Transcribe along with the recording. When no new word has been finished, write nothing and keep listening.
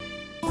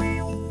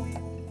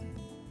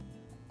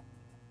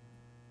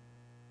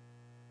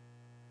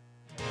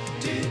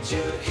Did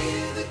you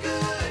hear the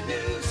good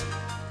news?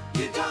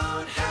 You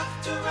don't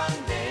have to run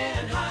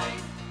and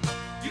hide.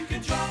 You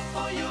can drop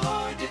all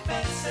your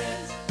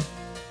defenses.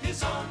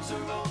 His arms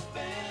are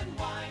open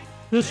wide.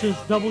 This is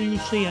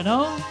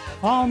WCNO,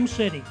 Palm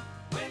City,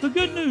 the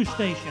good news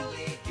station.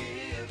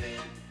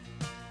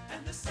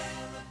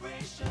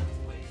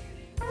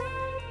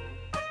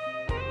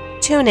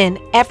 Tune in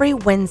every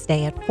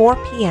Wednesday at 4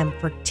 p.m.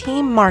 for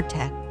Team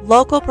Martech,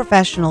 local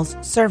professionals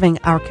serving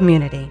our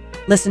community.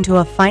 Listen to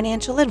a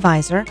financial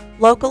advisor,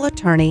 local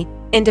attorney,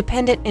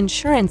 independent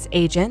insurance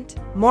agent,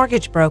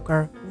 mortgage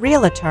broker,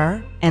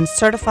 realtor, and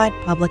certified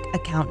public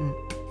accountant.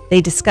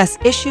 They discuss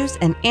issues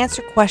and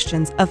answer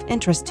questions of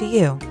interest to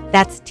you.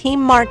 That's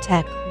Team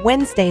Martech,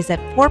 Wednesdays at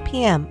 4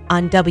 p.m.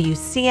 on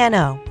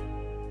WCNO.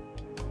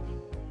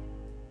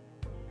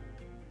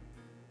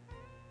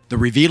 The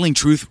Revealing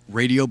Truth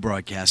radio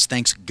broadcast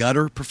thanks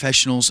gutter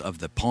professionals of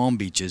the Palm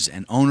Beaches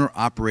and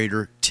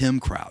owner-operator Tim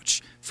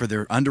Crouch for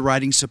their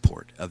underwriting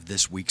support of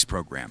this week's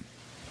program.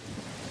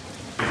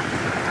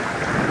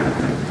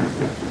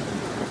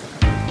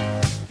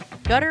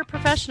 Gutter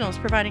Professionals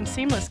providing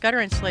seamless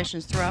gutter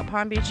installations throughout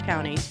Palm Beach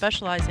County,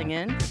 specializing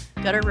in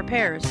gutter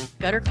repairs,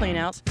 gutter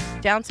cleanouts,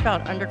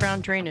 downspout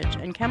underground drainage,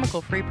 and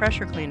chemical-free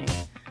pressure cleaning.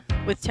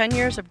 With 10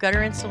 years of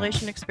gutter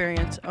installation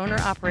experience,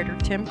 owner-operator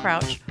Tim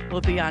Crouch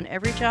will be on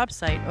every job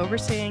site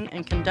overseeing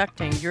and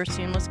conducting your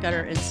seamless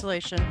gutter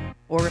installation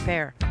or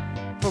repair.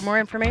 For more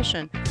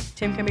information,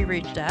 Tim can be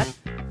reached at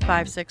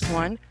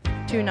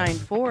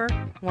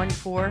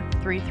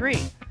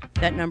 561-294-1433.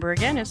 That number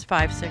again is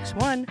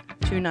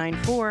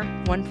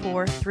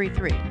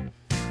 561-294-1433.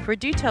 For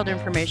detailed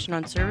information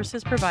on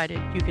services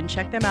provided, you can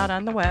check them out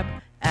on the web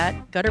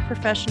at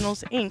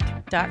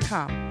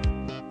gutterprofessionalsinc.com.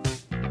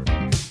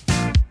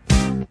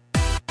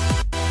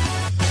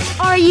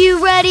 Are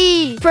you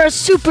ready for a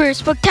super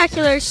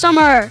spectacular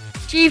summer?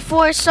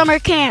 G4 Summer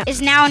Camp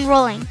is now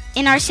enrolling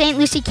in our St.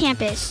 Lucie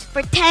campus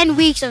for 10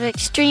 weeks of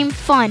extreme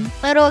fun.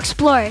 Little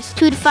Explorers,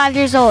 2 to 5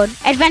 years old.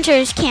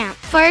 Adventurers Camp,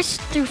 1st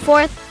through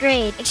 4th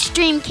grade.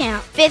 Extreme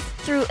Camp, 5th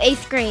through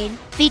 8th grade.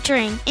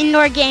 Featuring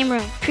indoor game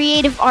room,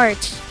 creative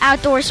arts,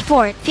 outdoor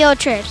sport, field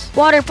trips,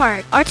 water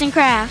park, arts and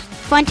crafts,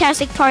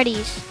 fantastic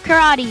parties,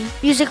 karate,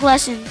 music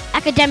lessons,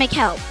 academic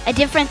help. A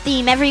different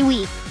theme every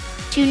week.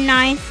 June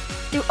 9th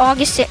through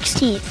August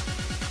 16th.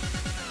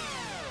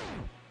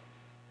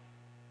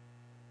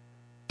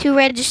 To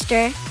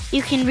register,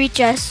 you can reach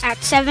us at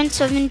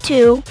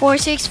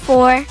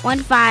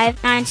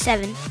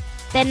 772-464-1597.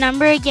 That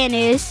number again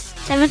is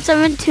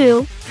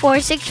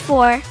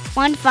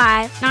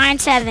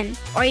 772-464-1597.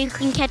 Or you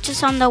can catch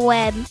us on the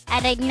web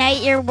at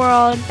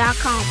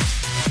igniteyourworld.com.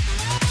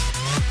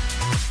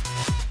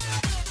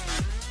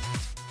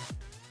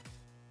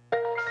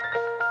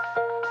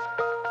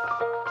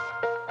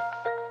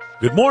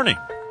 Good morning.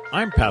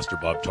 I'm Pastor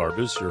Bob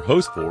Tarbus, your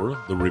host for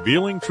the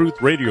Revealing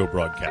Truth radio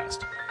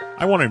broadcast.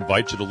 I want to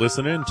invite you to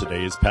listen in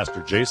today as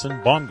Pastor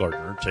Jason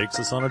Baumgartner takes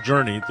us on a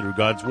journey through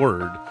God's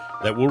Word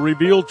that will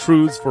reveal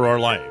truths for our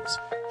lives.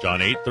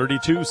 John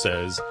 8:32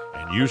 says,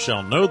 "And you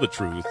shall know the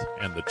truth,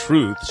 and the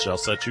truth shall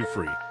set you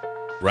free."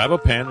 Grab a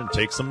pen and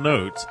take some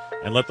notes,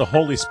 and let the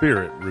Holy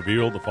Spirit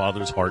reveal the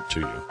Father's heart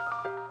to you.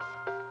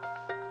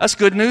 That's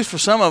good news for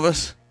some of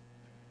us.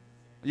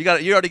 You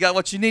already got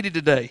what you needed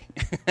today.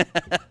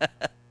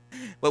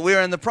 But we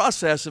are in the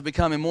process of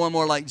becoming more and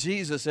more like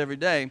Jesus every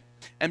day.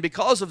 And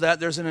because of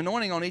that, there's an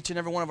anointing on each and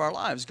every one of our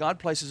lives. God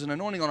places an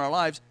anointing on our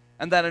lives,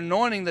 and that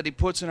anointing that he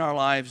puts in our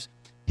lives,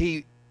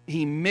 he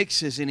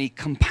mixes and he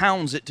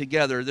compounds it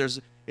together.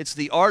 It's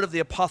the art of the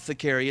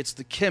apothecary, it's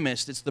the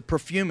chemist, it's the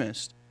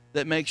perfumist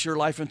that makes your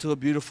life into a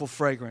beautiful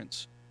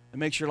fragrance. It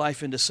makes your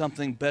life into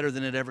something better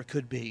than it ever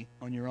could be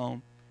on your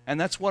own. And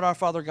that's what our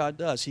Father God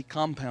does. He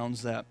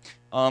compounds that.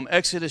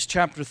 Exodus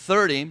chapter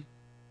 30,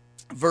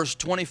 verse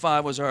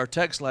 25 was our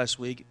text last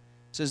week. It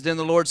says, "Then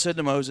the Lord said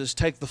to Moses,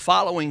 take the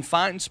following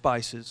fine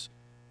spices,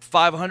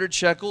 500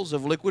 shekels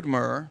of liquid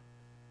myrrh."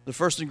 The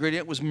first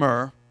ingredient was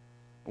myrrh.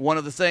 One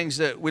of the things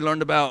that we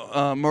learned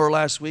about myrrh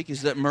last week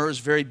is that myrrh is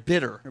very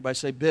bitter. Everybody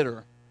say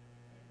bitter.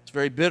 It's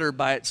very bitter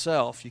by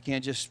itself. You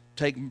can't just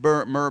take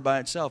myrrh by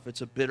itself.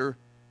 It's a bitter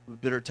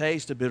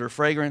taste, a bitter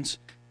fragrance,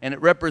 and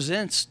it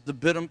represents the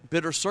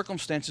bitter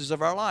circumstances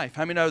of our life.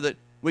 How many know that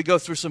we go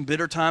through some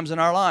bitter times in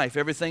our life?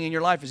 Everything in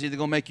your life is either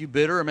going to make you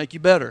bitter or make you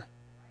better.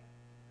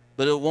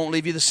 But it won't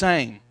leave you the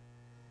same.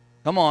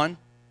 Come on.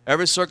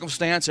 Every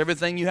circumstance,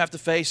 everything you have to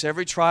face,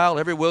 every trial,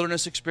 every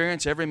wilderness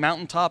experience, every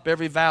mountaintop,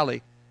 every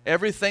valley,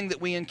 everything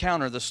that we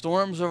encounter, the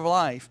storms of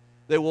life,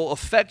 they will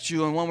affect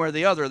you in one way or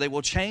the other. They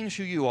will change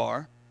who you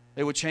are.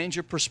 They will change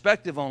your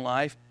perspective on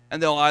life, and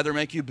they'll either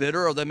make you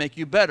bitter or they'll make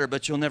you better,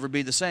 but you'll never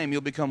be the same.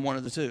 You'll become one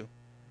of the two.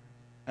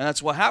 And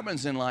that's what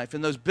happens in life.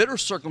 In those bitter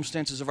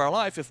circumstances of our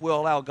life, if we'll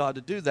allow God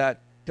to do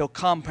that, he'll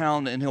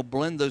compound and he'll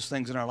blend those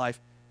things in our life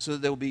so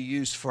that they'll be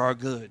used for our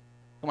good.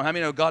 Come on, how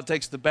many know God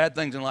takes the bad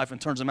things in life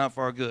and turns them out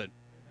for our good?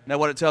 Isn't that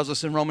what it tells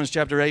us in Romans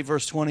chapter 8,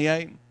 verse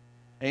 28?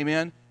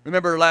 Amen?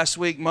 Remember last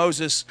week,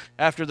 Moses,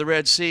 after the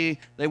Red Sea,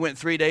 they went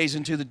 3 days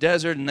into the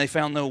desert and they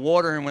found no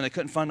water. And when they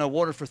couldn't find no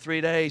water for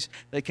 3 days,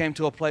 they came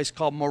to a place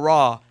called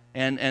Marah.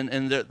 And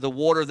the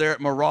water there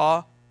at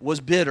Marah was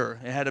bitter.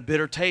 It had a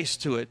bitter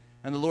taste to it.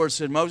 And the Lord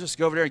said, Moses,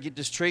 go over there and get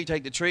this tree,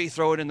 take the tree,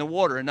 throw it in the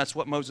water. And that's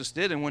what Moses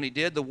did. And when he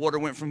did, the water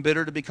went from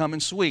bitter to becoming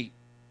sweet.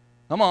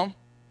 Come on.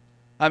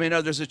 I mean,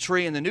 there's a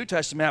tree in the New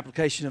Testament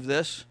application of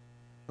this,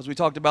 because we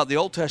talked about the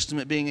Old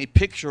Testament being a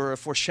picture or a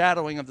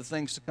foreshadowing of the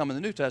things to come in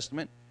the New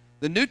Testament.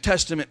 The New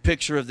Testament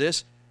picture of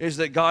this is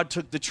that God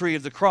took the tree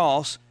of the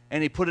cross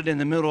and he put it in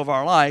the middle of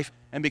our life,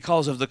 and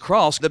because of the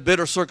cross, the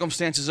bitter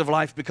circumstances of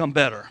life become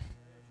better.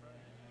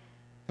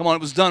 Come on,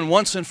 it was done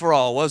once and for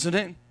all, wasn't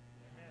it?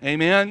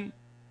 Amen.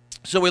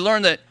 So we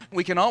learned that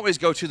we can always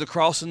go to the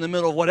cross in the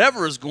middle of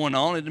whatever is going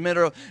on, in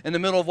the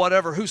middle of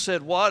whatever, who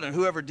said what and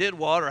whoever did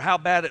what, or how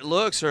bad it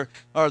looks, or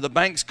the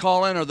bank's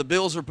calling, or the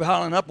bills are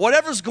piling up.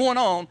 Whatever's going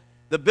on,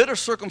 the bitter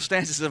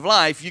circumstances of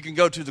life, you can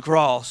go to the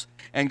cross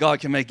and God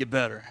can make it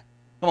better.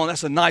 Come on,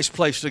 that's a nice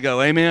place to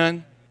go.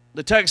 Amen.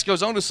 The text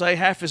goes on to say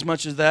half as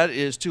much as that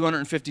is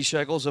 250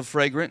 shekels of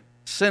fragrant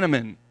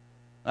cinnamon.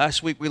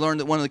 Last week we learned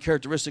that one of the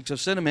characteristics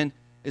of cinnamon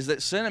is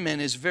that cinnamon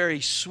is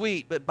very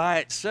sweet, but by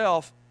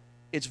itself,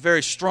 it's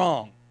very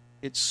strong.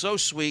 It's so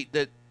sweet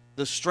that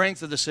the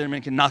strength of the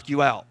cinnamon can knock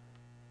you out.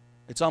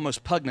 It's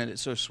almost pungent,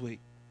 it's so sweet.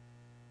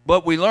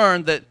 But we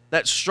learned that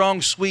that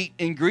strong, sweet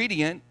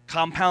ingredient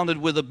compounded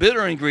with a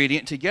bitter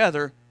ingredient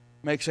together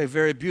makes a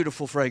very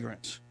beautiful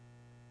fragrance.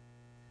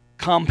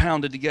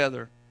 Compounded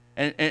together.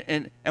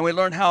 And we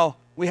learned how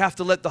we have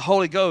to let the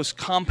Holy Ghost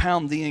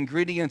compound the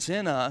ingredients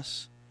in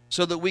us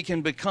so that we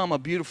can become a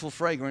beautiful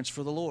fragrance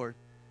for the Lord.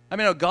 I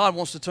mean, God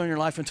wants to turn your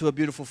life into a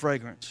beautiful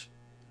fragrance.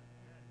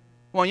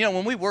 Well, you know,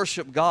 when we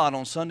worship God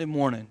on Sunday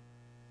morning,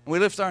 and we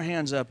lift our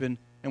hands up and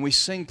we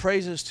sing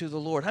praises to the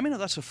Lord, how many know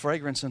that's a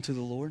fragrance unto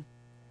the Lord?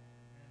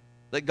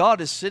 That God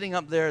is sitting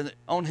up there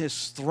on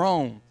his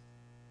throne.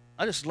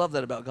 I just love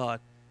that about God.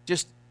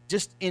 Just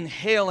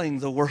inhaling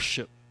the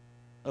worship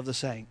of the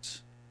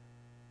saints.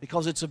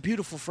 Because it's a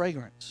beautiful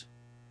fragrance.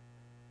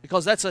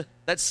 Because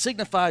that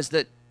signifies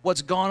that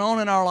what's gone on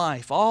in our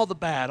life, all the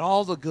bad,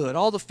 all the good,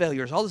 all the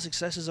failures, all the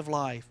successes of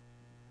life,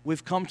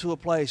 we've come to a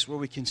place where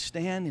we can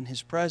stand in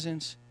his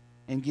presence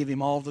and give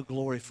him all the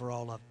glory for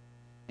all of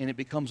it. And it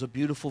becomes a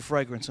beautiful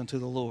fragrance unto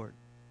the Lord.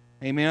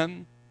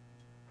 Amen?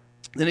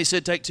 Then he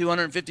said, take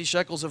 250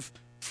 shekels of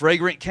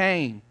fragrant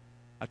cane.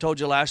 I told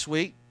you last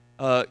week,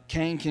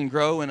 cane can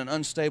grow in an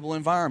unstable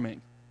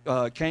environment.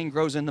 Cane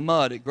grows in the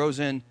mud. It grows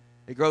in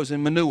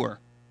manure.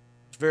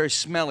 It's very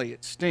smelly.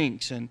 It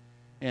stinks.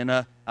 And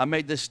I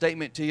made this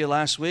statement to you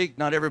last week.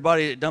 Not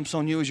everybody that dumps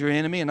on you is your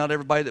enemy, and not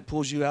everybody that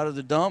pulls you out of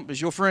the dump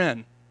is your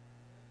friend.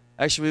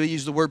 Actually, we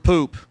use the word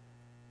poop.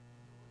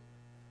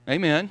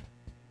 Amen.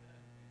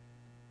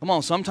 Come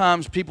on,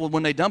 sometimes people,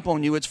 when they dump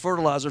on you, it's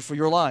fertilizer for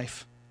your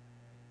life.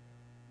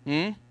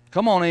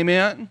 Come on,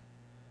 amen.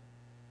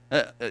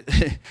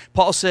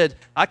 Paul said,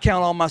 I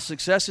count all my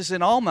successes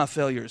and all my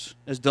failures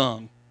as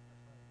dung.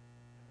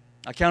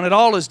 I count it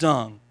all as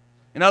dung.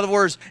 In other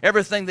words,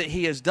 everything that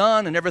he has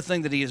done and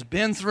everything that he has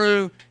been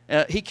through,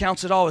 he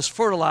counts it all as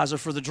fertilizer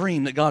for the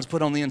dream that God's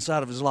put on the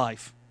inside of his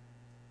life.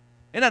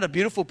 Isn't that a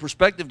beautiful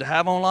perspective to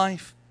have on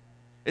life?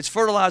 It's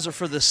fertilizer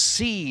for the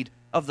seed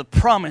of the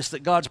promise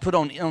that God's put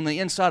on the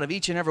inside of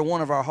each and every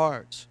one of our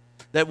hearts.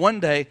 That one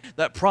day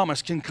that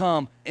promise can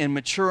come and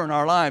mature in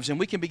our lives, and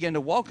we can begin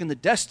to walk in the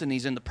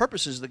destinies and the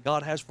purposes that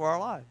God has for our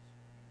lives.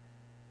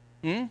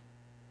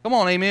 Come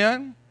on,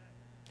 amen?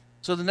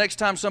 So the next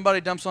time somebody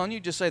dumps on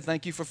you, just say,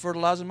 thank you for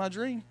fertilizing my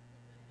dream.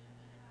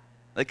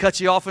 They cut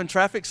you off in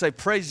traffic, say,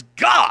 praise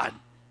God.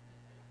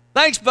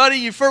 Thanks, buddy,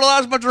 you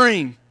fertilized my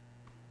dream.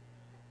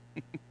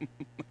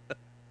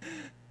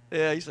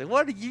 Yeah, you say,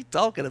 what are you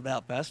talking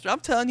about, Pastor? I'm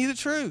telling you the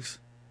truth.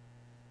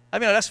 I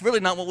mean, that's really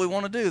not what we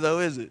want to do, though,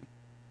 is it?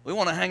 We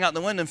want to hang out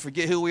the window and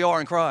forget who we are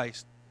in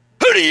Christ.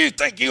 Who do you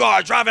think you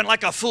are, driving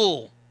like a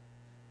fool?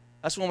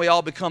 That's when we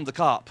all become the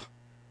cop.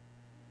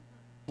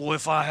 Boy,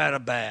 if I had a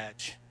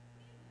badge.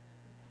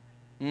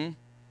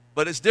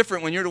 But it's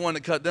different when you're the one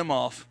that cut them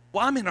off.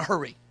 Well, I'm in a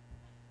hurry.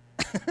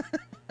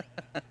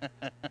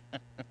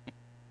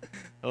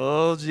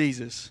 Oh,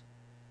 Jesus.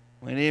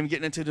 We ain't even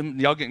getting into them.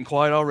 Y'all getting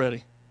quiet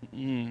already.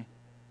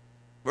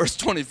 Verse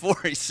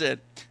 24, he said,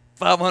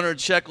 500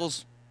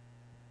 shekels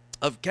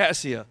of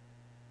cassia,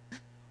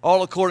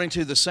 all according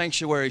to the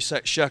sanctuary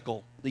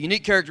shekel. The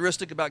unique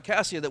characteristic about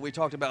cassia that we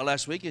talked about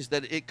last week is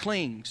that it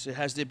clings. It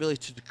has the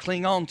ability to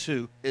cling on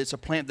to. It's a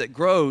plant that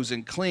grows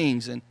and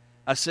clings. And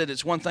I said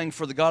it's one thing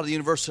for the God of the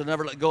universe to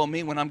never let go of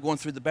me when I'm going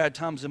through the bad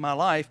times in my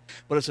life,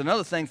 but it's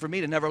another thing for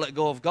me to never let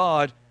go of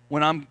God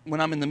when I'm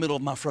in the middle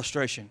of my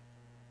frustration.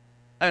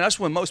 And that's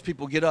when most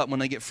people get up when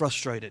they get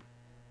frustrated.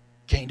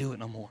 Can't do it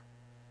no more.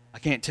 I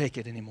can't take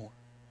it anymore.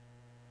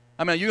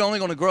 I mean, you're only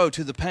going to grow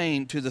to the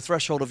pain, to the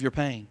threshold of your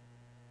pain.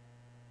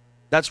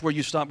 That's where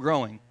you stop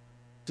growing,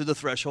 to the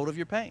threshold of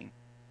your pain.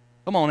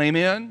 Come on,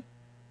 amen?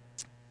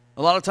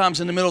 A lot of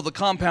times in the middle of the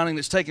compounding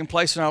that's taking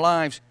place in our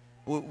lives,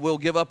 we'll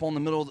give up on the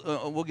middle.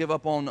 We'll give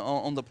up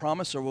on the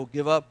promise, or we'll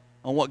give up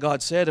on what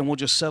God said, and we'll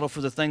just settle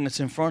for the thing that's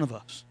in front of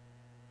us.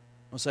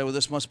 We'll say, well,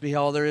 this must be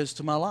all there is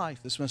to my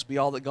life. This must be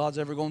all that God's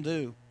ever going to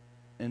do.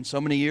 And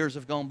so many years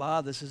have gone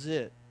by. This is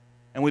it.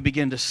 And we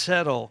begin to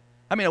settle.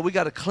 I mean, we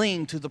got to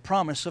cling to the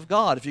promise of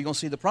God if you're going to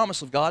see the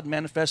promise of God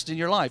manifest in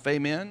your life.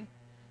 Amen.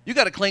 You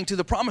got to cling to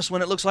the promise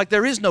when it looks like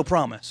there is no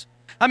promise.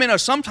 I mean,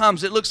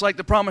 sometimes it looks like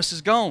the promise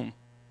is gone.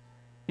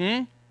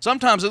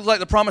 Sometimes it looks like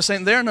the promise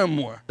ain't there no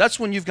more. That's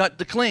when you've got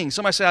to cling.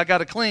 Somebody say, I got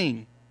to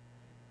cling.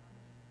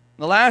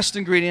 The last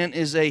ingredient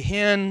is a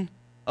hin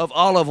of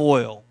olive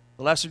oil.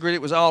 The last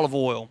ingredient was olive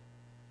oil.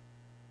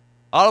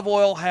 Olive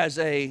oil has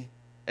a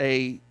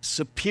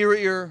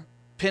superior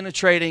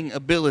penetrating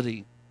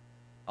ability.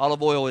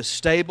 Olive oil is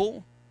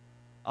stable.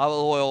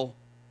 Olive oil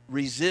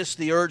resists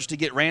the urge to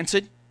get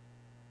rancid.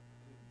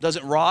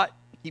 Doesn't rot.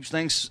 It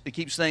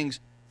keeps things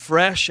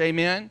fresh.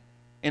 Amen.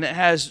 And it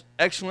has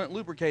excellent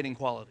lubricating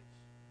qualities.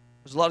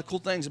 There's a lot of cool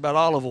things about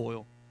olive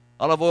oil.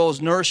 Olive oil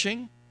is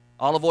nourishing.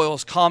 Olive oil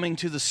is calming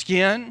to the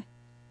skin.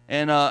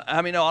 And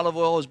olive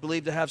oil is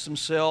believed to have some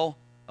cell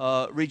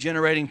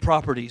regenerating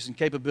properties and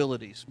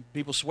capabilities.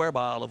 People swear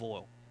by olive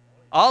oil.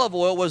 Olive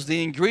oil was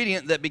the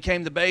ingredient that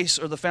became the base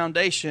or the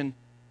foundation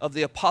of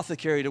the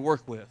apothecary to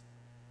work with.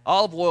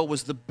 Olive oil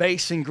was the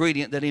base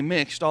ingredient that he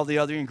mixed all the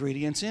other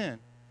ingredients in.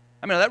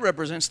 I mean, that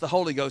represents the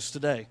Holy Ghost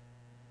today.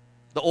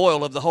 The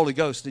oil of the Holy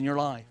Ghost in your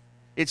life.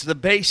 It's the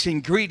base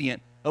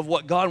ingredient of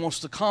what God wants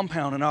to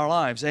compound in our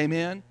lives.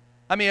 Amen?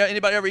 I mean,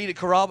 anybody ever eat at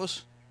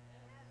Carrabba's?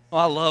 Oh,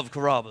 I love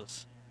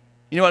Carrabba's.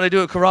 You know what they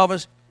do at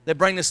Carrabba's? They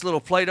bring this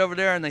little plate over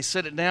there and they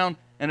sit it down,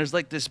 and there's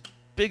like this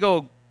big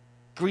old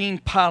green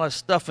pile of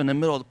stuff in the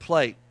middle of the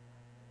plate.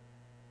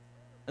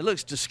 It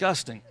looks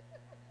disgusting.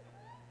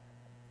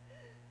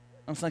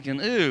 I'm thinking,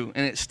 ooh,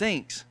 and it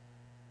stinks.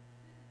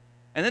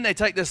 And then they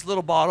take this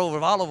little bottle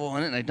of olive oil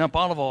in it, and they dump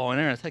olive oil in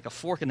there, and they take a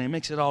fork and they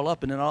mix it all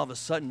up, and then all of a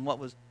sudden what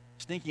was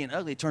stinky and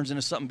ugly turns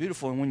into something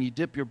beautiful. And when you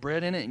dip your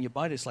bread in it and you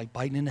bite it, it's like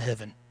biting into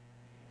heaven.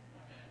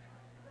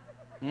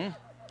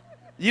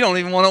 You don't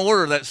even want to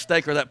order that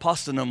steak or that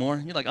pasta no more.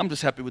 You're like, I'm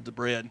just happy with the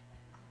bread.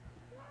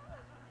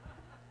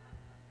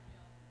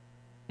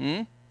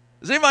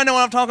 Does anybody know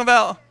what I'm talking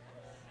about?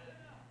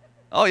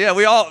 Oh, yeah,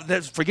 we all,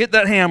 forget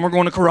that ham. We're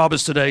going to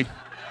Carrabba's today.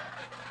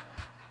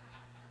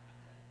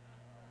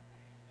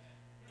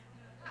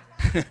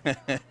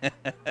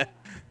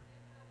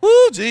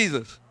 Woo,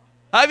 Jesus.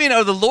 How do you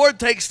know the Lord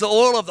takes the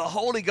oil of the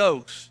Holy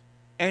Ghost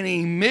and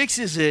he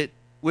mixes it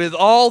with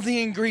all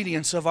the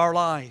ingredients of our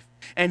life,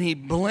 and he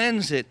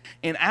blends it,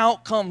 and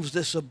out comes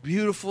this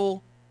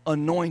beautiful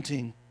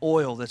anointing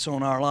oil that's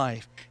on our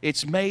life.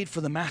 It's made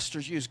for the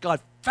master's use.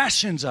 God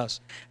fashions us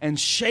and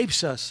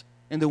shapes us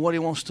into what he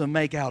wants to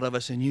make out of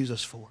us and use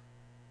us for.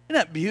 Isn't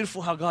that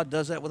beautiful how God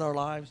does that with our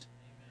lives?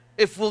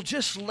 If we'll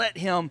just let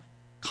him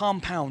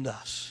compound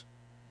us.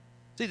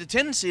 See, the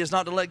tendency is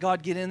not to let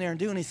God get in there and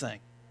do anything.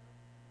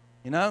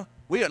 You know,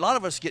 a lot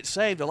of us get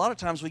saved. A lot of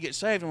times we get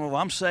saved and well,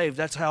 I'm saved.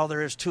 That's how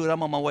there is to it.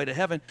 I'm on my way to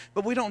heaven.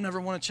 But we don't never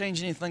want to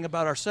change anything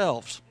about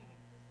ourselves.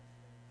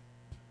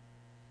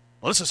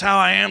 Well, this is how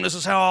I am. This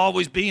is how I'll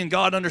always be, and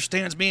God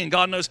understands me, and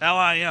God knows how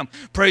I am.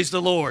 Praise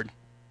the Lord.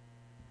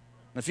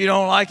 If you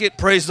don't like it,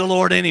 praise the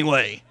Lord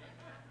anyway.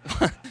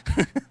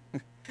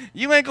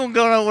 You ain't going to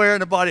go nowhere in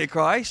the body of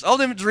Christ. All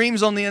them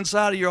dreams on the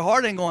inside of your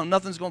heart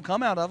nothing's going to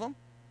come out of them.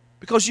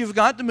 Because you've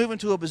got to move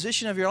into a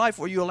position of your life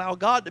where you allow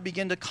God to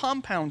begin to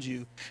compound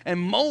you and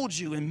mold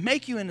you and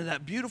make you into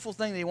that beautiful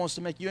thing that he wants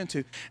to make you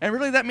into. And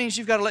really that means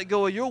you've got to let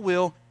go of your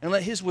will and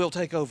let his will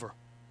take over.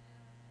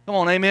 Come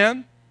on,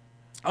 amen?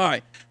 All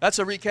right, that's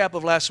a recap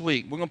of last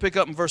week. We're going to pick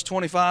up in verse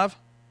 25.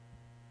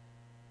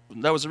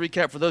 That was a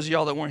recap for those of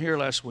y'all that weren't here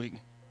last week.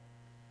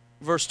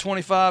 Verse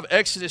 25,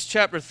 Exodus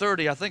chapter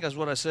 30, I think that's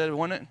what I said,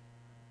 wasn't it?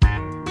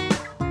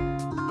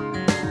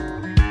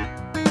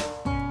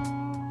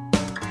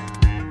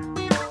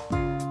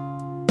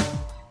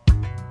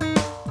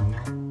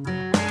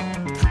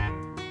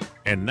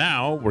 And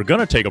now we're going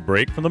to take a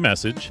break from the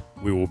message.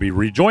 We will be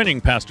rejoining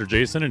Pastor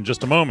Jason in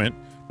just a moment.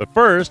 But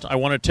first, I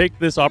want to take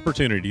this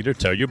opportunity to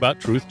tell you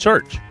about Truth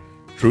Church.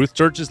 Truth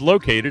Church is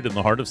located in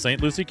the heart of St.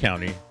 Lucie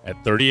County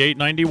at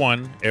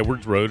 3891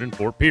 Edwards Road in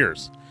Fort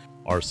Pierce.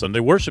 Our Sunday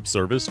worship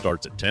service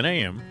starts at 10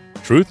 a.m.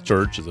 Truth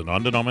Church is a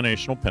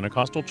non-denominational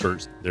Pentecostal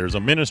church. There's a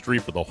ministry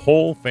for the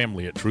whole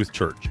family at Truth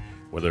Church.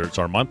 Whether it's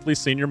our monthly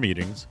senior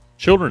meetings,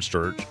 children's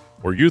church,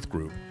 or youth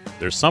group,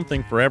 there's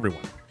something for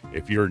everyone.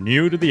 If you're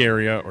new to the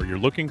area or you're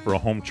looking for a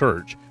home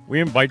church,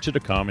 we invite you to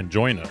come and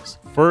join us.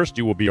 First,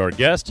 you will be our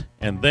guest,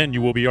 and then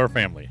you will be our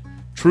family.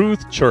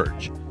 Truth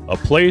Church, a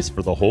place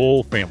for the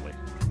whole family.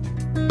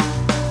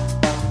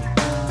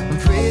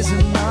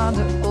 Praising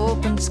under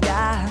open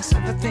skies,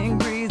 everything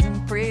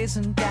breathing,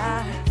 praising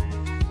God.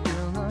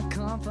 Fill the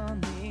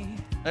company.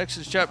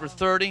 Exodus chapter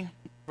 30,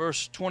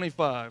 verse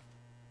 25.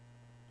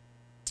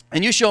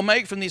 And you shall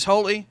make from these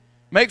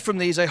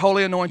a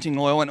holy anointing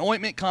oil, an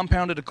ointment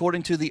compounded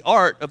according to the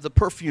art of the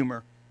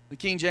perfumer. The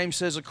King James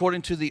says,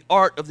 according to the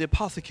art of the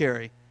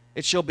apothecary.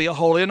 It shall be a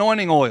holy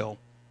anointing oil.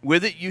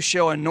 With it you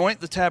shall anoint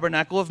the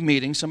tabernacle of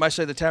meeting. Somebody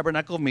say the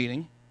tabernacle of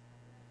meeting.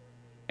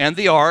 And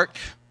the ark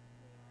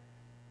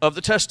of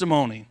the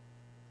testimony.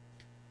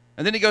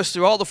 And then he goes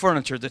through all the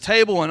furniture, the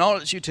table and all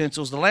its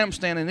utensils, the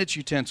lampstand and its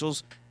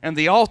utensils, and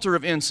the altar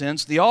of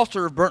incense, the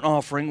altar of burnt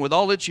offering with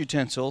all its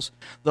utensils,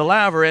 the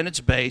laver and its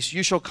base.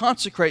 You shall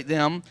consecrate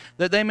them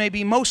that they may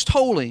be most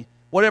holy.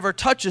 Whatever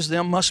touches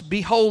them must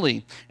be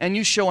holy. And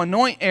you shall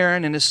anoint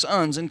Aaron and his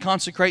sons and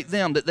consecrate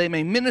them that they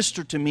may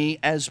minister to me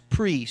as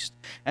priests.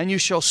 And you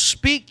shall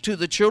speak to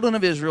the children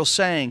of Israel,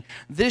 saying,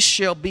 this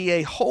shall be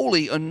a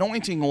holy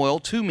anointing oil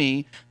to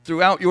me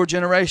throughout your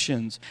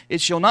generations. It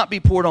shall not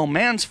be poured on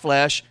man's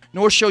flesh,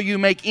 nor shall you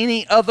make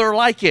any other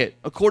like it,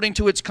 according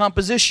to its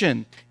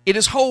composition. It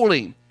is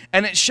holy,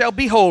 and it shall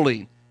be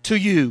holy to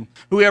you.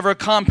 Whoever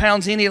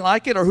compounds any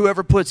like it, or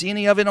whoever puts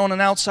any of it on an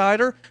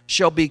outsider,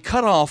 shall be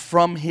cut off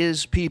from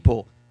his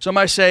people.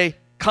 Somebody say,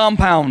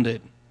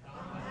 compounded.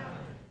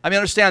 I mean,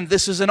 understand,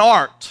 this is an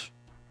art.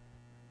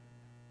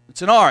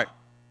 It's an art.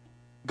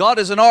 God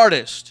is an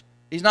artist.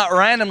 He's not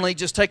randomly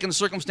just taking the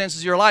circumstances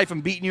of your life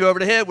and beating you over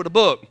the head with a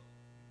book.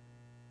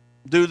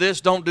 Do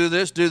this, don't do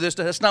this, do this.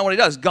 That's not what he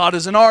does. God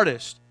is an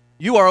artist.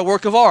 You are a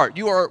work of art.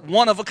 You are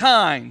one of a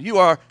kind.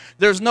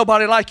 There's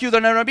nobody like you.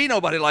 There'll never be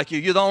nobody like you.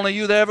 You're the only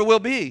you there ever will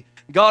be.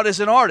 God is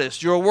an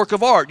artist. You're a work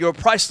of art. You're a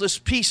priceless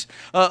piece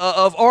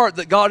of art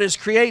that God has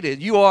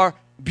created. You are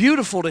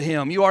beautiful to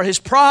him. You are his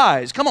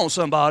prize. Come on,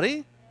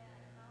 somebody.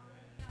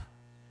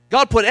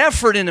 God put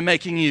effort into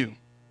making you.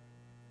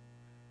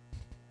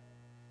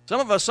 Some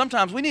of us,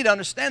 sometimes we need to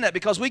understand that,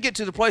 because we get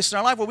to the place in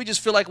our life where we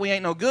just feel like we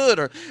ain't no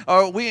good,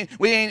 or we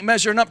ain't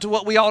measuring up to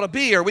what we ought to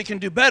be, or we can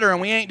do better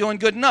and we ain't doing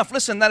good enough.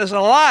 Listen, that is a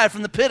lie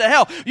from the pit of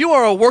hell. You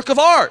are a work of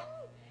art.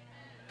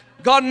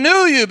 God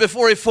knew you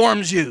before he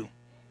formed you.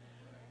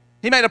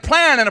 He made a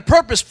plan and a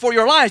purpose for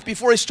your life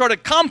before he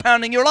started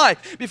compounding your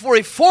life, before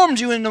he formed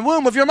you in the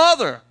womb of your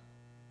mother.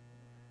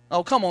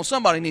 Oh, come on,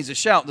 somebody needs to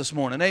shout this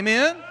morning.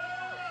 Amen?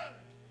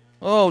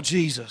 Oh,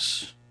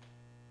 Jesus.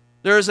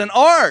 There is an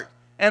art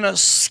and a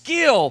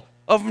skill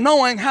of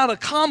knowing how to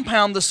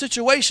compound the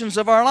situations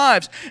of our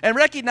lives and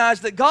recognize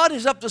that God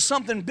is up to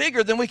something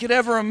bigger than we could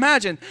ever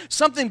imagine,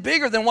 something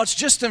bigger than what's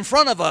just in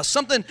front of us,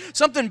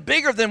 something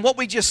bigger than what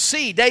we just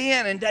see day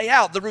in and day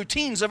out, the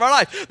routines of our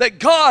life, that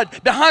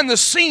God behind the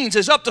scenes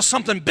is up to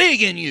something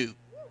big in you.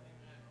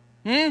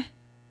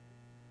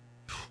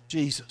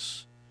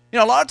 Jesus. You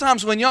know, a lot of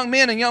times when young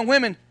men and young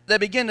women, they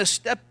begin to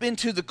step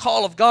into the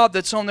call of God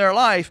that's on their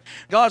life,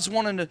 God's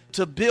wanting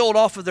to build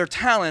off of their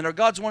talent, or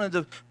God's wanting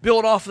to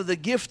build off of the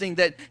gifting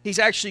that he's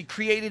actually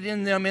created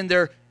in them in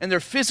their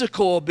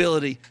physical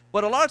ability.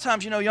 But a lot of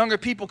times, you know, younger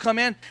people come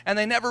in and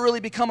they never really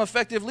become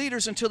effective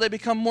leaders until they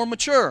become more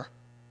mature.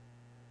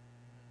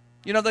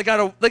 You know, they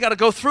gotta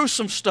go through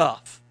some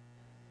stuff.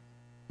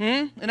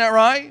 Isn't that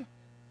right?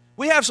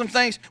 We have some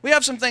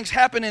things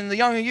happen in the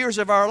younger years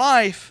of our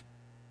life,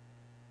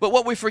 but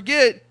what we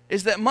forget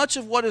is that much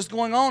of what is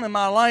going on in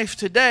my life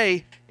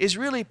today is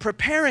really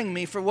preparing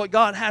me for what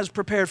God has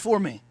prepared for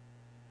me.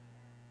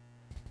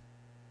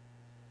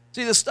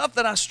 See, the stuff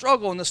that I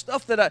struggle and the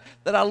stuff that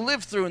I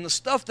live through and the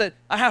stuff that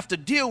I have to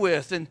deal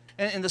with and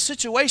the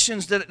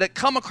situations that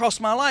come across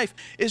my life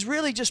is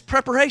really just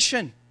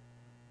preparation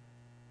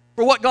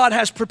for what God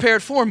has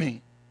prepared for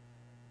me.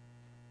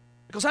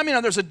 Because I mean,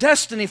 there's a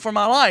destiny for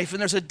my life and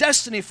there's a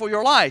destiny for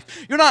your life.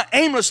 You're not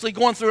aimlessly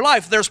going through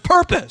life. There's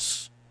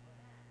purpose.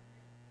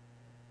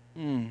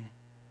 Come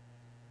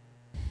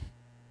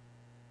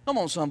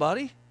on,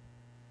 somebody.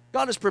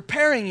 God is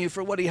preparing you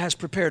for what he has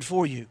prepared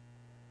for you.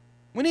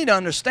 We need to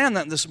understand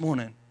that this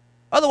morning.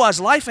 Otherwise,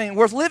 life ain't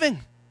worth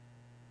living.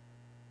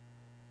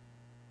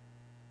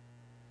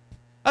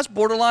 That's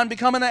borderline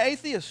becoming an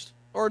atheist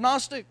or a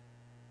Gnostic.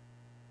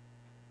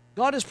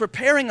 God is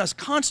preparing us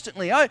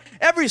constantly.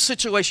 Every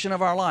situation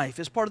of our life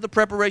is part of the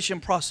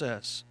preparation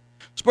process.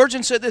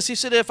 Spurgeon said this. He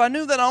said, if I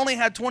knew that I only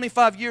had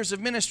 25 years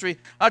of ministry,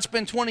 I'd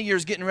spend 20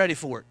 years getting ready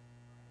for it.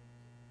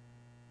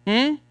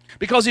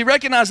 Because he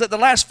recognized that the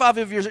last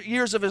 5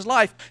 years of his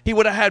life, he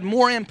would have had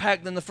more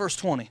impact than the first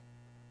 20.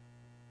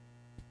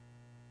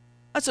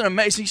 That's an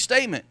amazing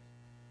statement.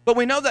 But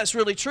we know that's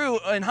really true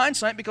in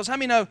hindsight, because how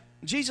many know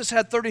Jesus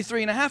had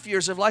 33 and a half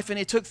years of life and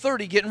he took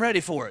 30 getting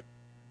ready for it?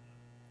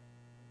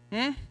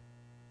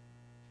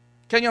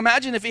 Can you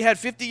imagine if he had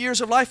 50 years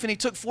of life and he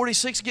took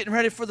 46 getting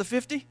ready for the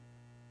 50?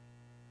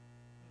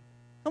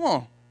 Come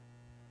on.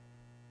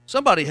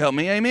 Somebody help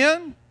me,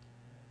 amen?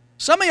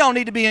 Some of y'all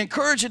need to be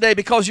encouraged today,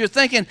 because you're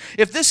thinking,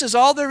 if this is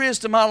all there is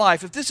to my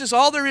life, if this is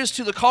all there is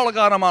to the call of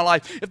God on my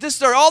life, if this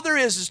is all there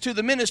is to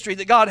the ministry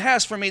that God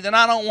has for me, then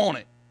I don't want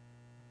it.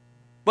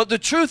 But the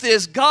truth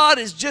is, God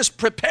is just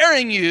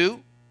preparing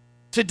you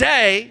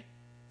today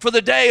for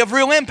the day of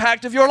real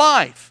impact of your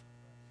life.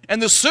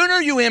 And the sooner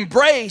you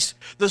embrace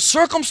the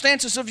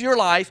circumstances of your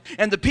life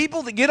and the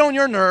people that get on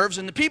your nerves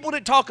and the people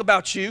that talk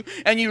about you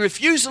and you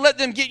refuse to let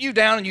them get you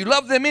down and you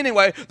love them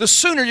anyway, the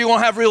sooner you're going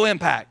to have real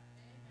impact.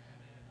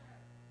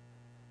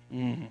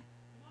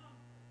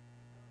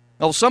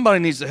 Oh, somebody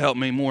needs to help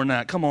me more than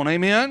that. Come on,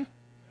 amen?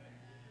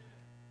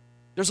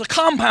 There's a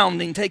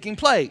compounding taking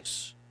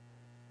place.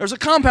 There's a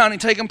compounding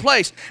taking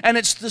place. And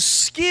it's the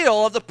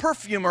skill of the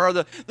perfumer or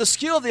the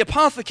skill of the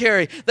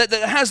apothecary that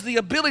has the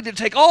ability to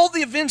take all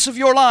the events of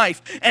your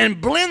life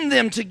and blend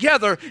them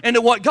together into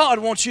what God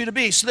wants you to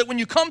be. So that when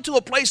you come to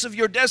a place of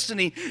your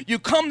destiny, you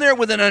come there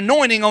with an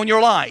anointing on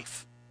your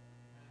life.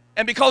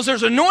 And because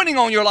there's anointing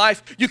on your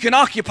life, you can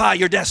occupy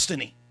your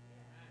destiny.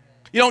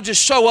 You don't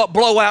just show up,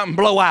 blow out, and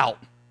blow out.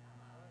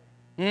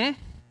 I mean,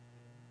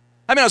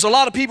 there's a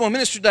lot of people in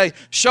ministry today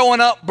showing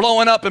up,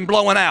 blowing up, and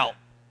blowing out.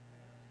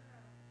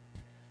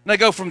 And they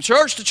go from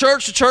church to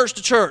church to church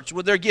to church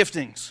with their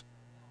giftings.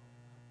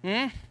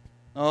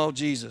 Oh,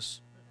 Jesus.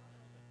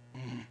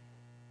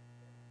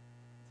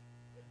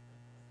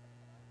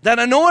 That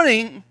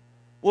anointing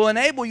will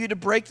enable you to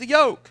break the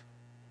yoke.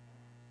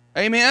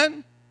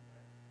 Amen?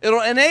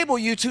 It'll enable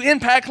you to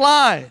impact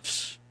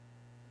lives.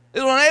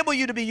 It'll enable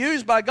you to be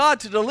used by God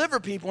to deliver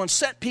people and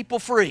set people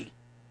free,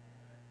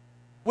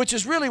 which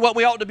is really what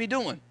we ought to be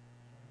doing.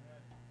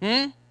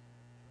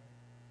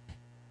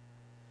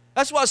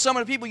 That's why some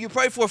of the people you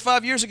prayed for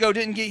 5 years ago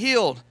didn't get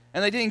healed,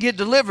 and they didn't get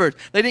delivered.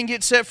 They didn't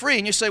get set free.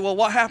 And you say, well,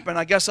 what happened?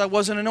 I guess I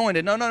wasn't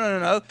anointed.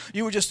 No.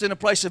 You were just in a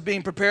place of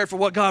being prepared for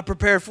what God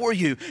prepared for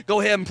you.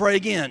 Go ahead and pray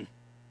again.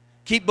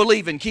 Keep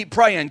believing, keep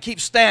praying, keep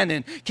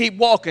standing, keep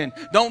walking.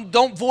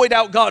 Don't void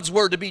out God's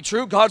word to be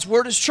true. God's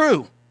word is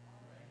true.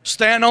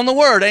 Stand on the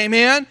word,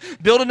 amen?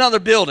 Build another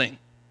building.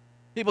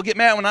 People get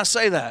mad when I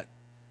say that.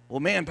 Well,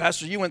 man,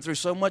 Pastor, you went through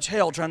so much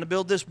hell trying to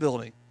build this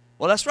building.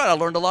 Well, that's right. I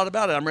learned a lot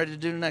about it. I'm ready to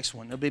do the next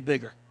one. It'll be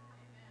bigger.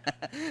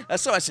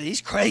 That's why I said,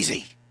 he's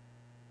crazy.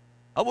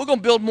 Oh, we're going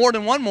to build more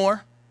than one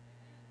more.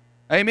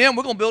 Amen.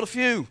 We're going to build a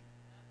few.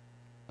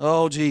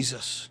 Oh,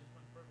 Jesus.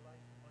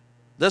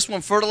 This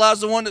one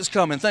fertilized the one that's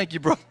coming. Thank you,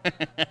 bro.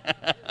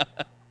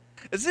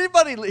 Is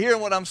anybody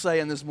hearing what I'm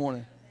saying this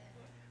morning?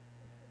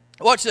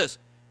 Watch this.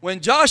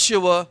 When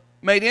Joshua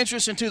made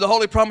entrance into the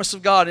holy promise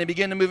of God and he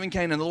began to move in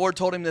Canaan, the Lord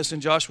told him this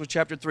in Joshua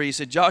chapter 3. He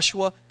said,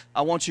 Joshua,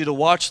 I want you to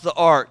watch the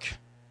ark.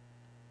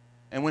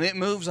 And when it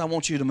moves, I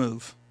want you to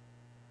move.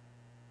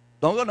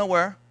 Don't go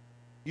nowhere.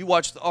 You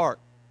watch the ark.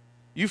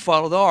 You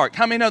follow the ark.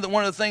 How many know that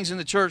one of the things in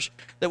the church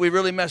that we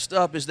really messed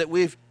up is that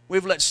we've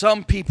let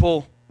some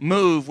people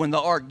move when the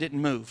ark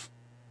didn't move?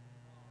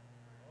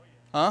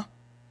 Huh?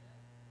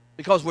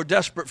 Because we're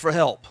desperate for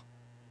help.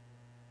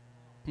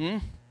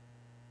 Can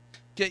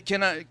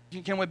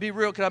we be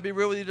real? Can I be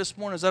real with you this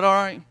morning? Is that all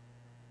right?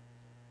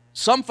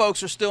 Some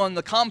folks are still in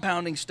the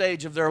compounding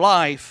stage of their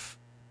life.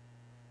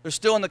 They're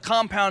still in the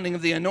compounding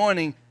of the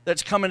anointing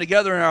that's coming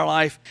together in our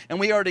life, and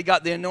we already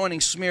got the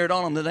anointing smeared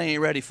on them that they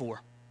ain't ready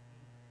for.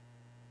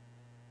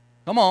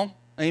 Come on.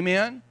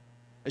 Amen.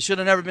 They should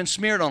have never been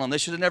smeared on them. They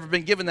should have never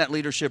been given that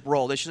leadership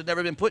role. They should have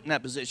never been put in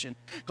that position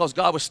because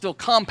God was still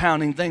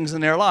compounding things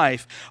in their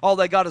life. All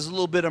they got is a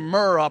little bit of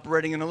myrrh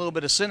operating and a little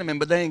bit of cinnamon,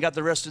 but they ain't got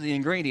the rest of the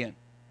ingredient.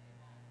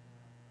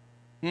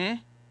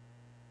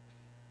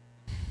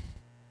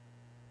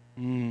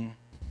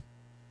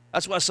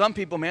 That's why some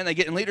people, man, they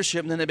get in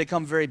leadership and then they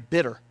become very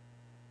bitter,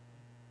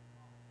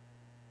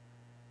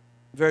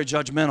 very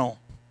judgmental.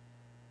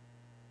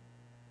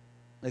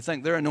 They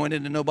think they're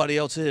anointed and nobody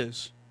else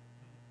is.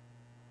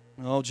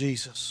 Oh,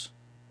 Jesus.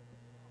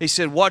 He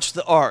said, watch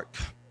the ark.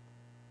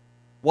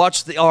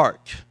 Watch the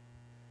ark.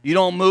 You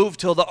don't move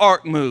till the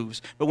ark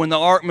moves. But when the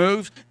ark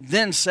moves,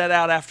 then set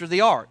out after the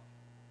ark.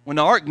 When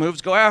the ark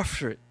moves, go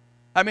after it.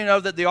 How many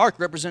know that the ark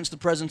represents the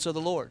presence of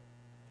the Lord?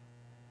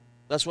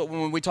 That's what,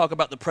 when we talk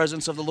about the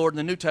presence of the Lord in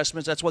the New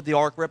Testament, that's what the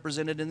ark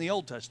represented in the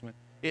Old Testament.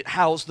 It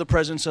housed the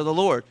presence of the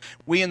Lord.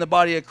 We in the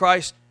body of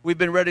Christ, we've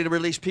been ready to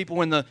release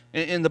people in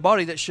the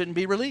body that shouldn't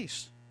be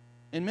released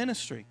in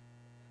ministry.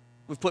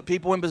 We've put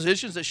people in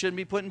positions that shouldn't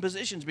be put in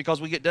positions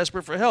because we get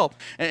desperate for help.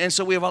 And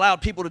so we have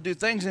allowed people to do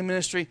things in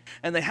ministry,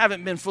 and they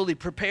haven't been fully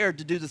prepared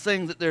to do the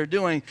thing that they're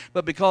doing.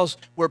 But because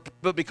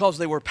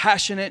they were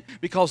passionate,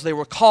 because they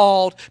were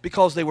called,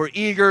 because they were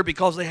eager,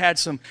 because they had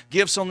some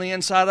gifts on the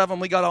inside of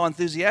them, we got all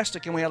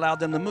enthusiastic and we allowed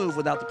them to move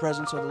without the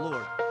presence of the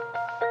Lord.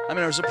 I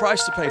mean, there's a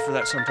price to pay for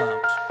that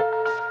sometimes.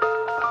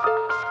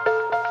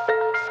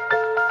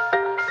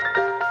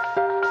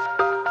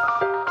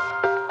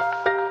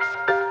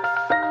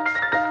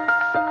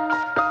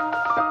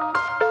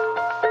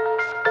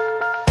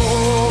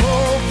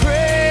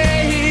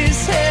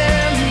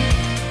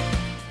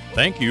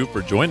 Thank you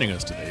for joining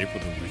us today for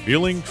the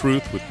Revealing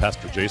Truth with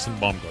Pastor Jason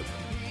Baumgartner.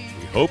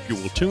 We hope you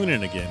will tune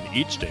in again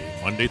each day,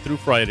 Monday through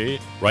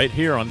Friday, right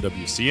here on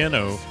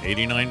WCNO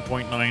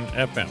 89.9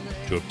 FM.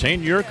 To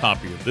obtain your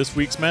copy of this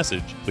week's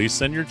message, please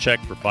send your check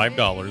for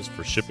 $5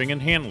 for shipping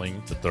and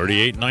handling to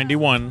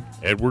 3891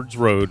 Edwards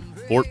Road,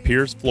 Fort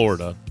Pierce,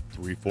 Florida,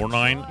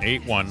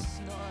 34981.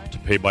 To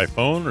pay by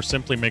phone or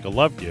simply make a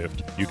love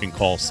gift, you can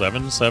call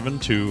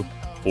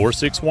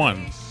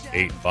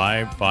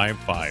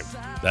 772-461-8555.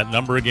 That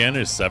number again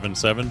is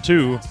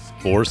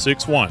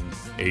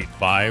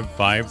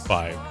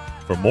 772-461-8555.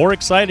 For more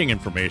exciting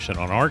information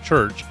on our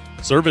church,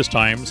 service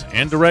times,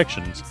 and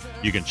directions,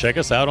 you can check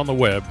us out on the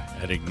web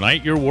at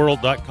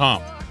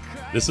igniteyourworld.com.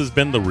 This has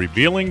been The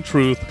Revealing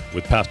Truth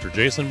with Pastor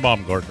Jason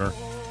Baumgartner,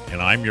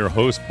 and I'm your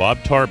host, Bob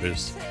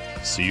Tarbis.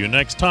 See you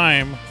next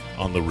time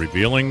on The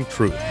Revealing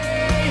Truth.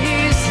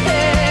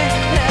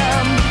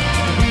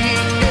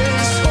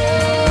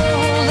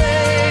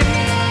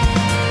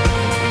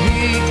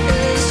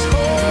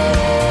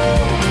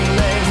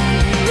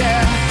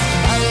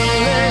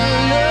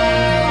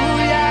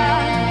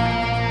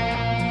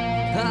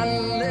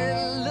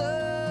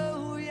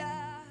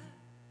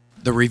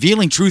 The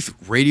Revealing Truth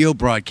radio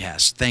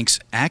broadcast thanks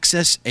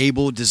Access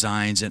Able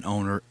Designs and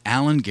owner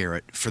Alan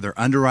Garrett for their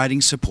underwriting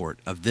support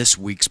of this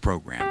week's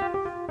program.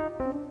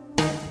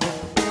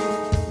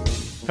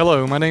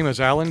 Hello, my name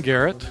is Alan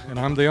Garrett, and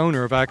I'm the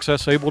owner of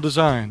Access Able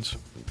Designs.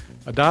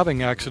 A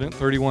diving accident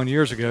 31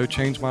 years ago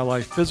changed my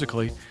life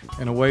physically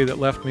in a way that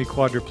left me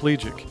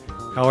quadriplegic.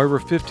 However,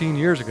 15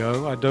 years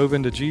ago, I dove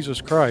into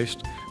Jesus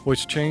Christ,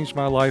 which changed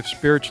my life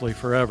spiritually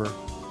forever.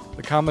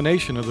 The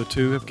combination of the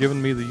two have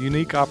given me the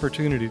unique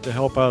opportunity to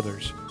help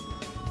others.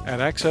 At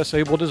Access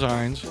Able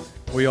Designs,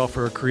 we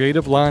offer a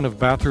creative line of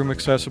bathroom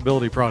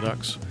accessibility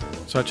products,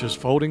 such as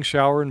folding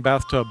shower and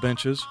bathtub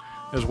benches,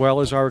 as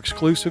well as our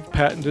exclusive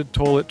patented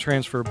toilet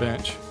transfer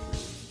bench.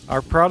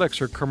 Our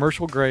products are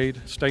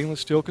commercial-grade, stainless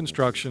steel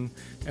construction,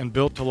 and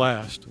built to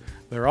last.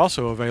 They're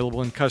also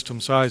available in custom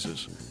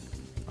sizes.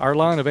 Our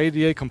line of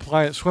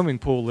ADA-compliant swimming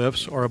pool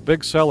lifts are a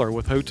big seller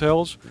with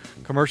hotels,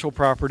 commercial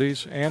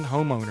properties, and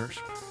homeowners.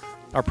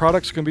 Our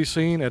products can be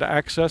seen at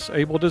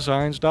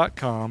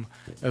accessabledesigns.com,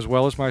 as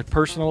well as my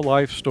personal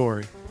life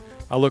story.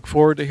 I look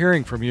forward to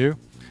hearing from you.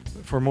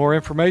 For more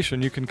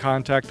information, you can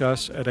contact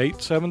us at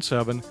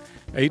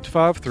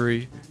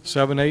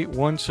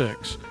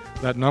 877-853-7816.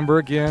 That number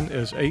again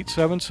is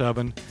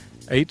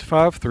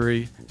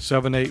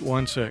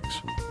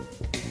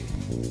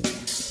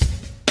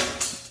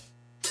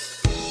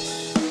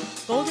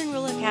 877-853-7816. Golden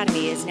Rule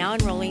Academy is now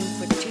enrolling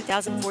for the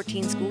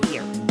 2014 school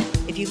year.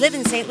 If you live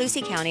in St.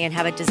 Lucie County and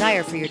have a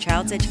desire for your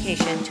child's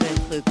education to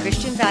include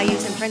Christian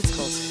values and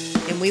principles,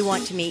 then we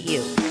want to meet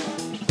you.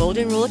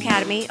 Golden Rule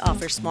Academy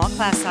offers small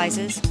class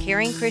sizes,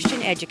 caring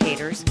Christian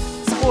educators,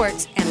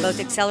 sports, and both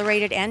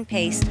accelerated and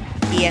paced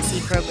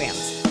ESE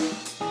programs.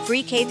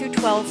 Free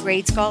K-12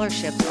 grade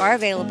scholarships are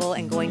available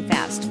and going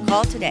fast.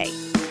 Call today,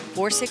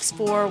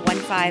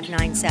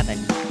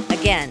 464-1597.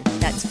 Again,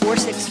 that's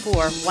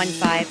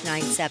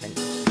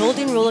 464-1597.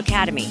 Golden Rule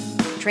Academy,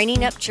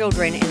 training up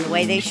children in the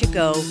way they should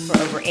go for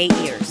over 8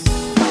 years.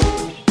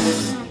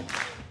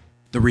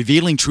 The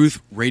Revealing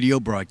Truth radio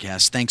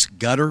broadcast thanks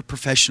Gutter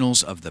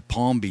Professionals of the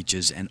Palm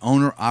Beaches and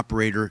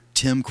owner-operator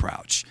Tim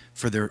Crouch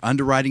for their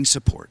underwriting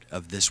support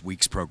of this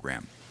week's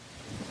program.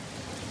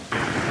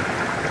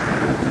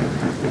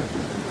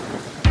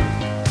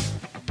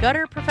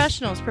 Gutter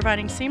Professionals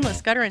providing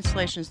seamless gutter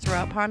installations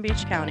throughout Palm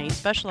Beach County,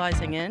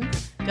 specializing in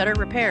gutter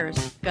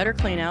repairs, gutter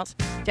cleanouts,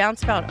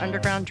 downspout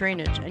underground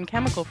drainage, and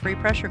chemical-free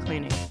pressure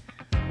cleaning.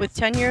 With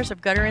 10 years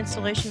of gutter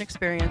installation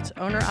experience,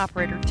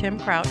 owner-operator Tim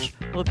Crouch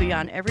will be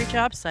on every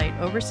job site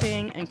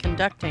overseeing and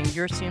conducting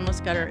your seamless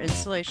gutter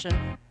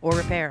installation or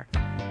repair.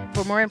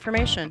 For more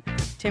information,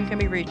 Tim can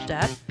be reached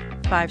at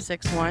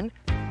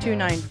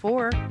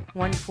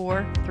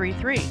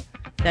 561-294-1433.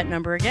 That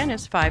number again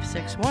is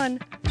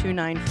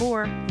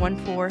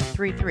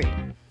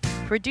 561-294-1433.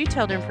 For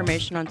detailed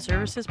information on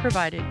services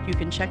provided, you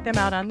can check them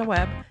out on the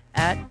web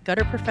at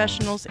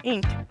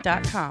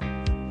gutterprofessionalsinc.com.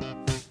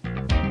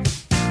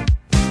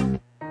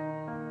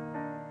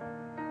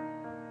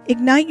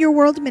 Ignite Your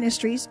World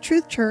Ministries,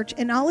 Truth Church,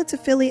 and all its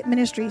affiliate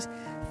ministries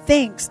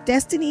thanks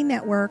Destiny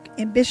Network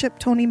and Bishop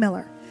Tony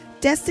Miller.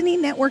 Destiny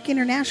Network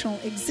International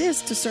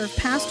exists to serve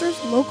pastors,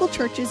 local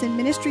churches, and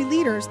ministry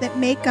leaders that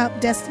make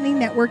up Destiny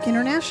Network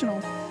International.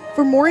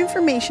 For more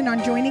information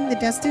on joining the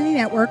Destiny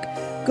Network,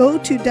 go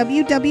to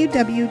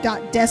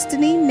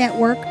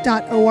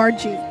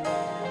www.destinynetwork.org.